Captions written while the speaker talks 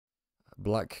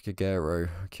Black Kagero,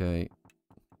 okay.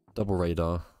 Double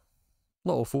radar.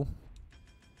 Not awful.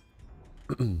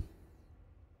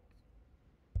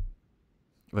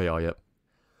 They are, yep.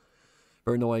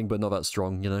 Very annoying, but not that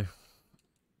strong, you know.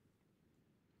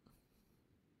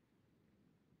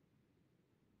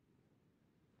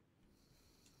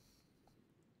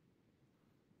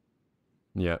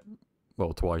 Yeah.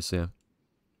 Well, twice, yeah.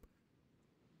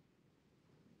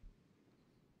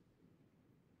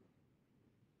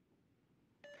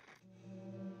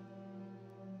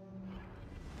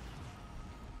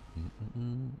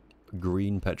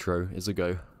 Green Petro is a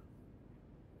go.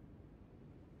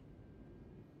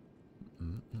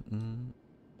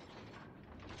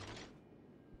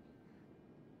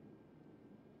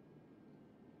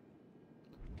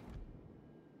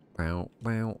 Wow,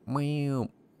 wow, wow.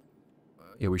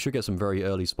 Yeah, we should get some very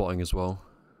early spotting as well.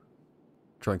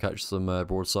 Try and catch some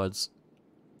broadsides.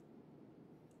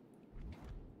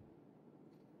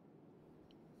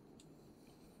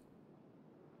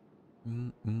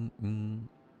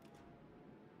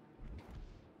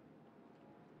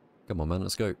 Come on, man,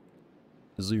 let's go.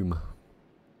 Zoom.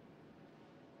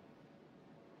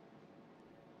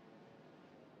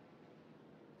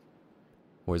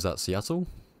 Or is that Seattle?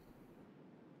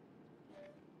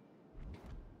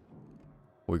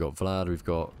 We got Vlad, we've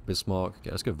got Bismarck. Okay,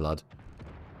 let's go Vlad.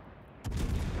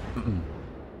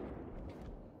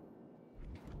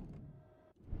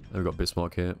 We've got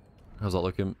Bismarck here. How's that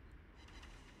looking?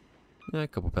 Yeah, a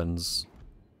couple pens.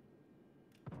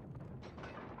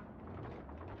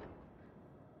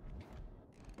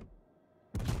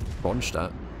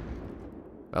 Ronstadt.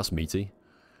 That's meaty.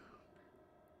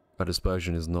 That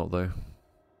dispersion is not, though.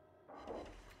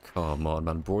 Come on,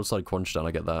 man. Broadside Kronstadt,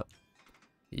 I get that.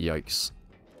 Yikes.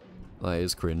 That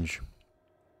is cringe.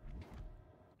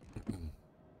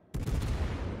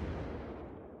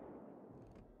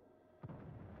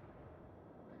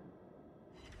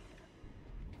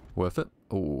 Worth it?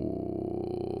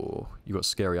 Oh, you got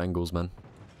scary angles, man.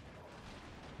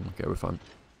 Okay, we're fine.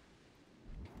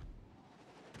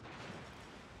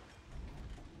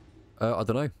 I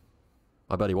don't know.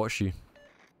 I barely watched you.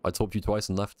 I told you twice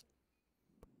and left.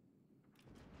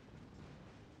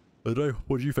 I don't know.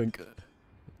 What do you think?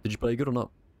 Did you play good or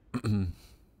not?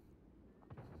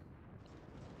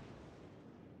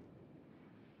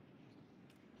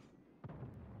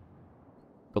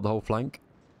 Got the whole flank?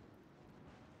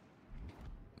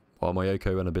 Oh, my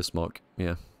Mayoko and a Bismarck.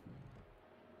 Yeah.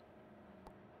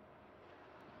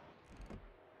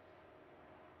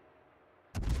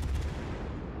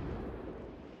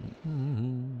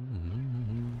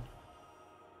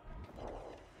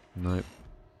 Nope.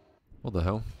 What the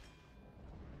hell?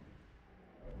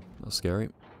 That's scary.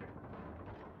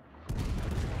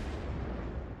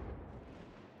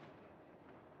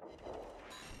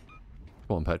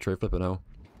 Come on, Petro, flip it now.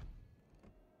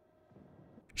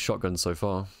 Shotgun so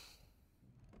far.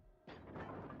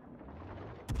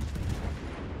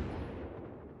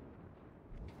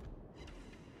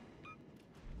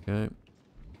 Okay.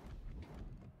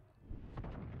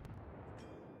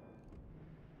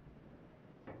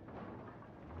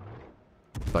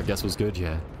 That guess was good,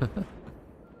 yeah.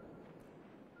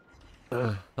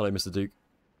 Hello, Mr. Duke.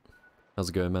 How's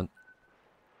it going, man?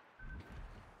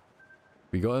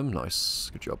 We got him? Nice.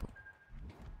 Good job.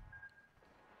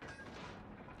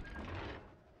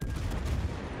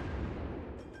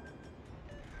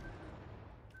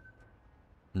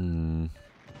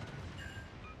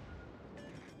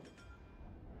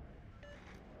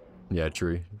 Yeah,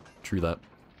 true. True that.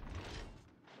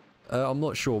 I'm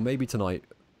not sure. Maybe tonight.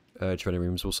 Training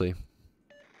rooms, we'll see.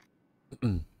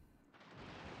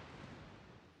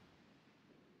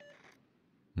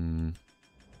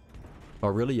 Oh,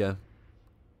 really? Yeah.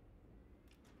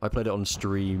 I played it on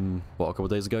stream, what, a couple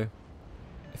of days ago?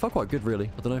 It felt quite good, really.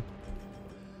 I don't know.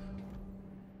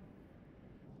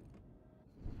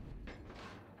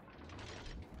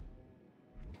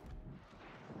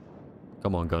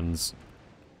 Come on, guns.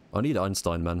 I need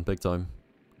Einstein, man. Big time.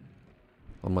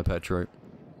 On my Petro.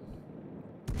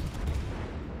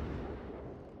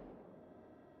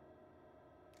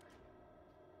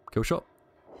 Kill shot.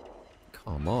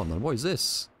 Come on, man. What is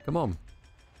this? Come on.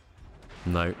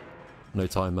 No. No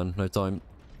time, man. No time.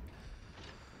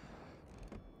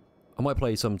 I might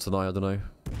play some tonight. I don't know.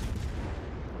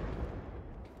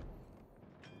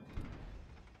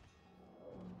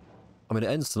 I mean, it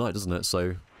ends tonight, doesn't it?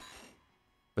 So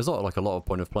there's not like a lot of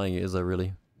point of playing it, is there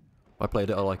really? I played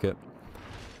it. I like it.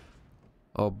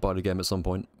 I'll buy the game at some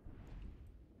point.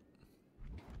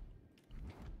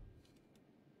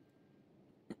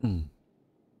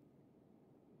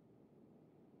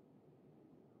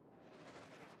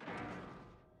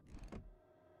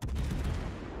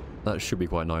 That should be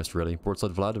quite nice, really.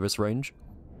 Broadside Vlad at this range.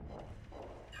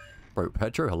 Bro,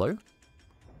 Petro, hello?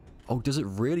 Oh, does it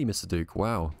really, Mr. Duke?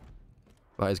 Wow.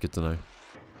 That is good to know.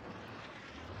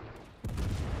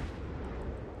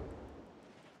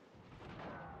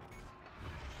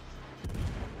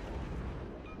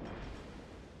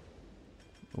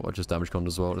 Oh, I just damage conned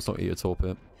as well. Let's not eat a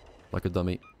torpid like a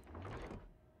dummy.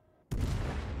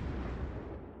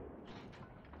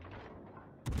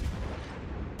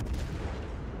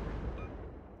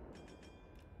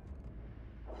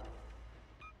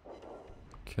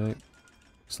 Okay.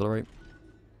 Accelerate.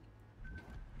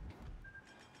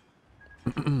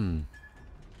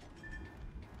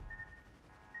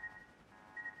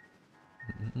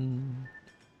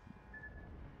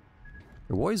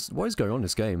 What is going on in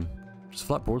this game? Just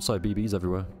flat broadside BBs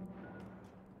everywhere.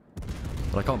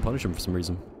 And I can't punish him for some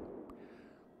reason.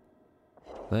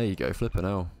 There you go, flip it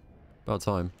now. About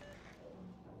time.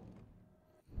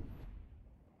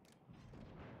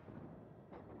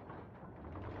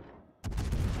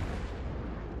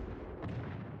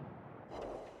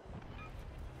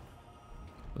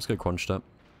 Let's go crunch step.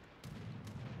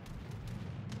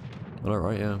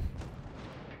 Alright, yeah.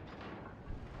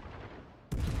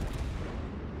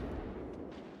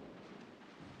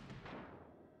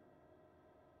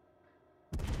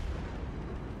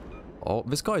 Oh,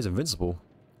 this guy is invincible.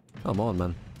 Come on,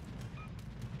 man.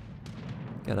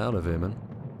 Get out of here, man.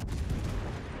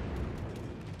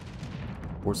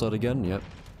 Broadside again? Yep.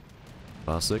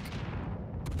 Classic.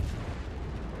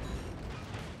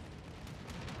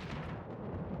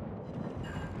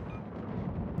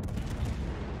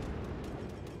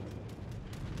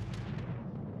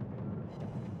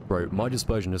 Bro, my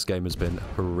dispersion in this game has been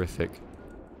horrific.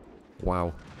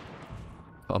 Wow.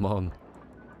 Come on.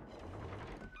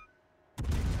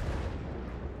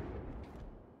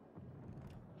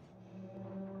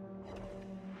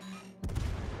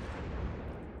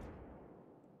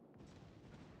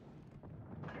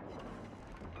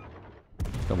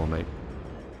 Come on, mate.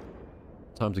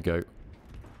 Time to go.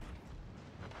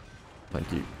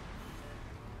 Thank you.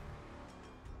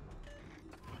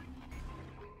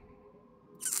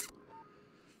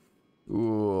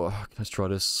 Ooh, let's try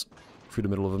this through the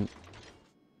middle of them.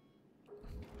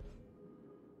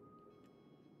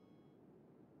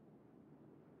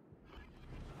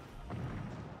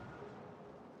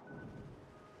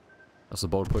 That's a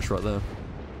bold push right there.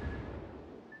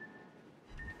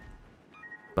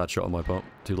 Bad shot on my part.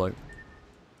 Too low.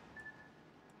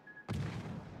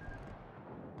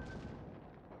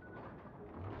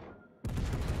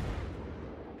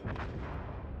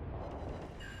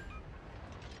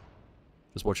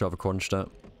 Just watch out for crunch stat.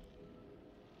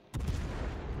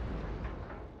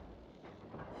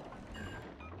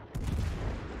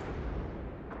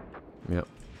 Yep.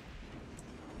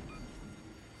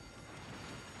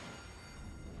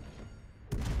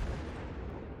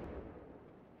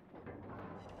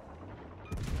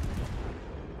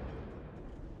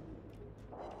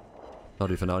 I'll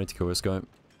do for now. I need to kill this guy.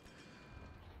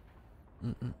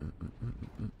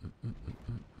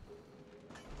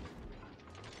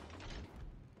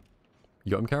 You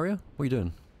got him, carrier? What are you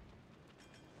doing?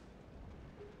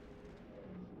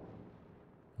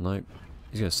 Nope.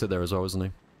 He's gonna sit there as well, isn't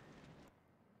he?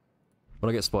 When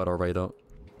I get spotted, I'll raid out.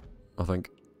 I think.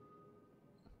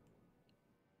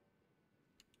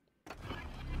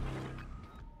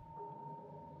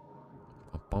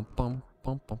 Bum, bum,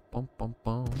 bum, bum, bum, bum,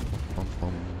 bum, bum,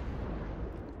 bum.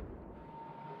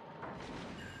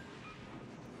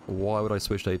 Why would I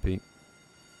switch to AP?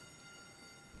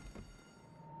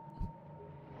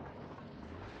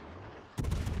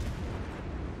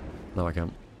 No, I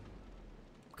can't.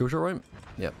 Go shot right?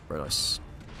 Yep, very nice.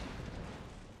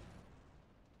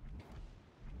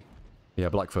 Yeah,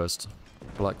 black first.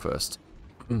 Black first.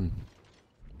 Come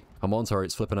on,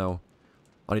 turrets, flipping out.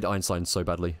 I need Einstein so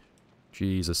badly.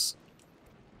 Jesus.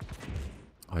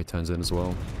 Oh, he turns in as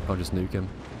well. I'll just nuke him.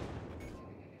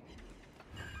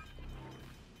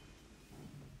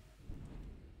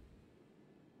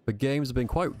 The games have been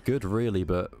quite good, really,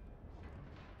 but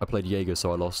I played Jaeger,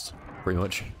 so I lost, pretty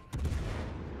much.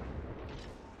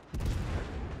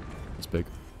 It's big.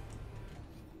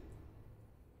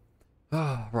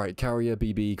 Ah, right, carrier,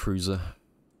 BB, cruiser.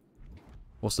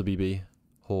 What's the BB?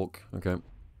 Hawk, okay.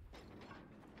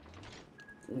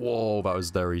 Whoa, that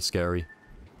was very scary.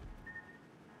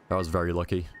 That was very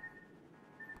lucky.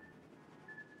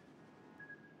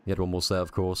 He had one more set,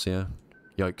 of course, yeah.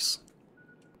 Yikes.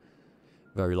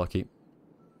 Very lucky.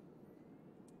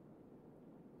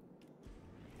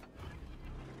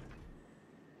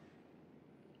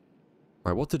 Right,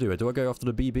 Alright, what to do? Do I go after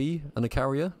the BB and the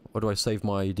carrier? Or do I save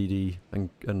my DD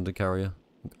and the carrier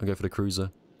and go for the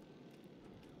cruiser?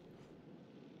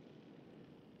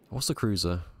 What's the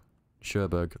cruiser?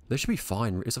 Cherbourg. They should be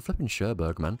fine. It's a flipping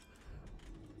Cherbourg, man.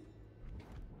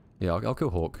 Yeah, I'll kill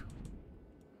Hawk.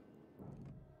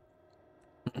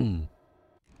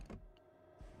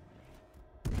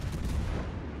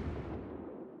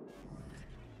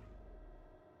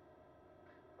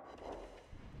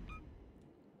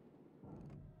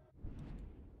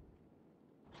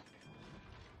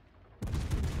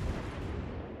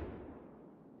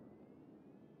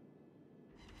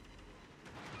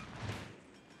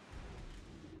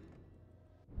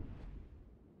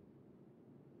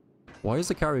 Why is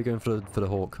the carrier going for the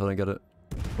Hawk? I don't get it.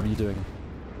 What are you doing?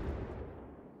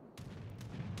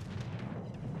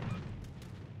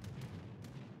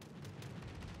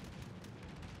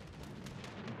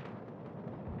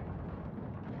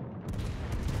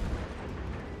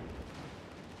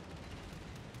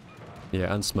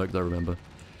 Yeah, and smoke though, remember.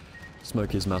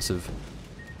 Smoke is massive.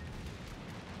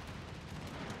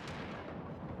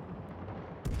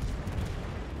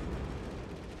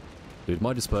 Dude,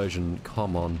 my dispersion,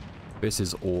 come on. This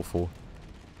is awful.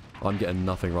 I'm getting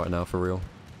nothing right now, for real.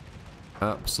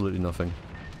 Absolutely nothing.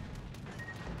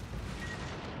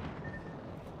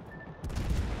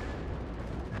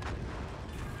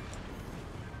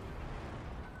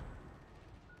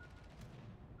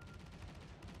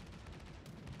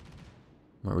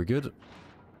 Are we good?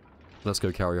 Let's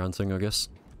go carrier hunting, I guess.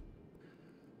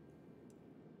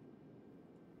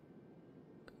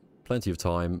 Plenty of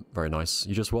time. Very nice.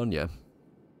 You just won, yeah.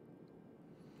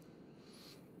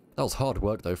 That was hard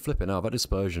work, though. Flipping out. That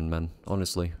dispersion, man.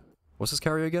 Honestly. What's this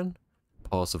carrier again?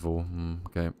 Parsifal.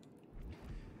 Okay.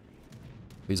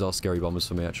 These are scary bombers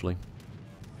for me, actually.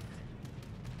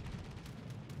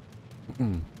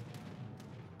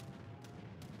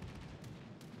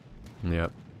 Yeah.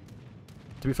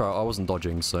 To be fair, I wasn't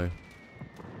dodging, so...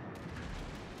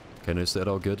 Okay, no, so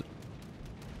all good.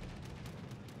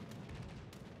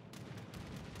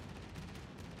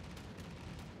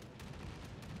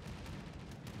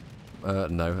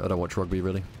 No, I don't watch rugby,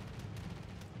 really.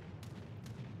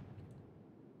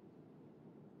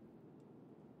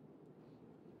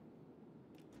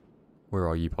 Where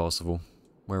are you, Parsifal?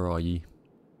 Where are ye?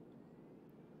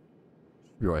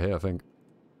 You're right here, I think.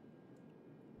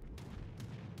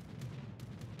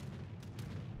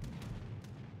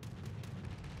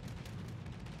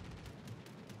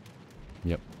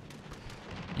 Yep.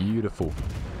 Beautiful.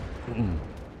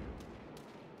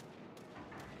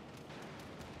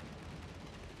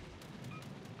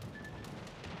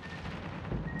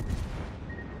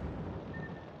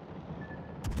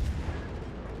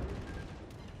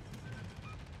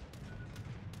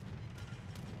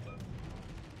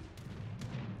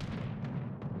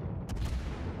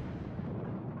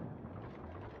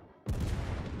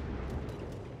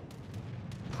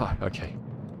 Okay.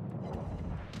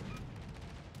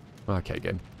 Okay,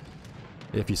 game.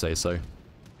 If you say so.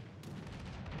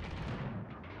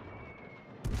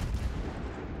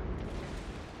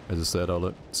 As I said, I'll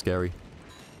look scary.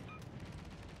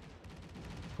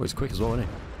 Oh, he's quick as well, isn't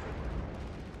he?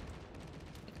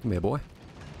 Come here, boy.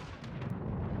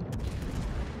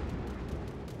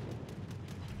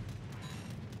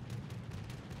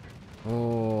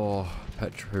 Oh,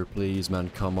 Petro, please, man,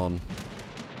 come on.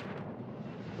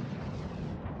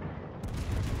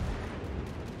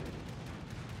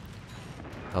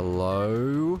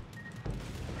 Hello?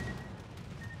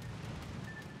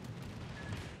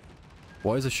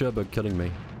 Why is a Cherbourg killing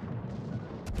me?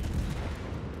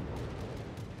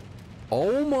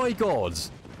 Oh my god!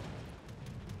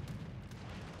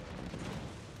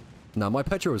 Nah, my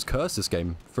Petro was cursed this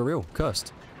game. For real,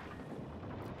 cursed.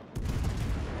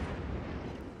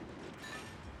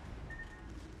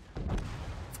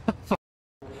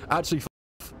 Actually,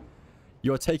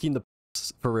 you're taking the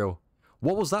piss, for real.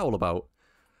 What was that all about?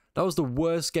 That was the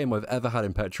worst game I've ever had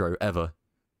in Petro, ever.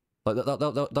 Like,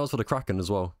 that was for the Kraken as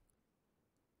well.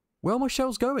 Where are my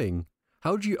shells going?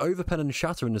 How do you overpen and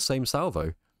shatter in the same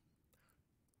salvo?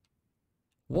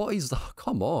 What is the...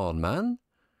 Come on, man.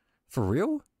 For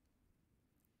real?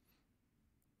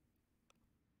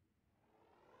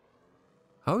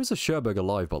 How is the Cherbourg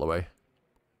alive, by the way?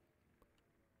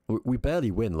 We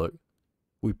barely win, look.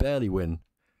 We barely win.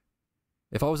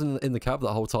 If I was in the cab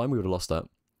that whole time, we would have lost that.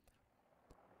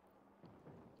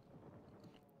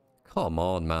 Come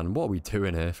on, man. What are we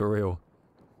doing here, for real?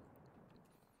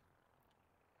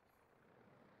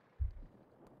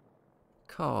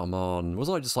 Come on. Was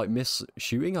I just, like,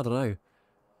 miss-shooting? I don't know.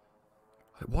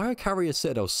 Why are carrier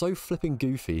citadels so flipping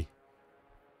goofy?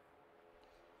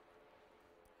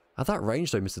 At that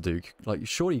range though, Mr. Duke, like,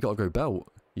 surely you gotta go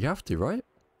belt. You have to, right?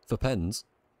 For pens.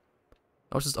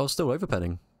 I was still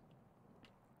overpenning.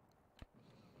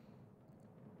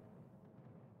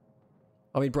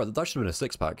 I mean, bro, that should have been a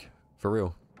 6-pack. For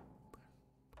real.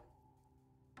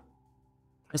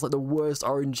 It's like the worst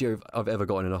RNG I've ever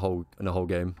gotten in a whole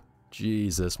game.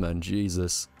 Jesus, man,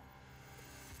 Jesus.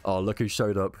 Oh, look who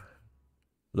showed up.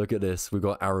 Look at this. We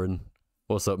got Aaron.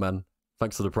 What's up, man?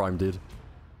 Thanks for the prime, dude.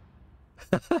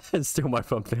 It's still my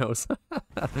thumbnails.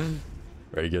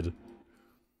 Very good.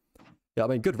 Yeah, I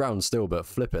mean, good round still, but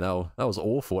flipping out. That was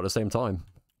awful at the same time.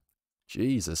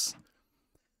 Jesus.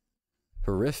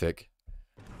 Horrific.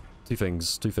 Two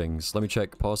things. Let me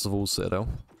check Parsifal's Citadel.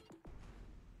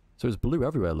 So it's blue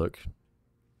everywhere, look.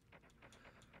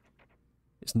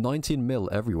 It's 19 mil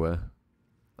everywhere.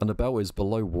 And the belt is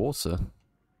below water.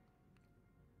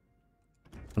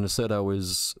 And the Citadel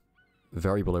is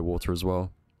very below water as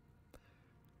well.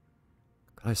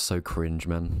 That is so cringe,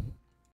 man.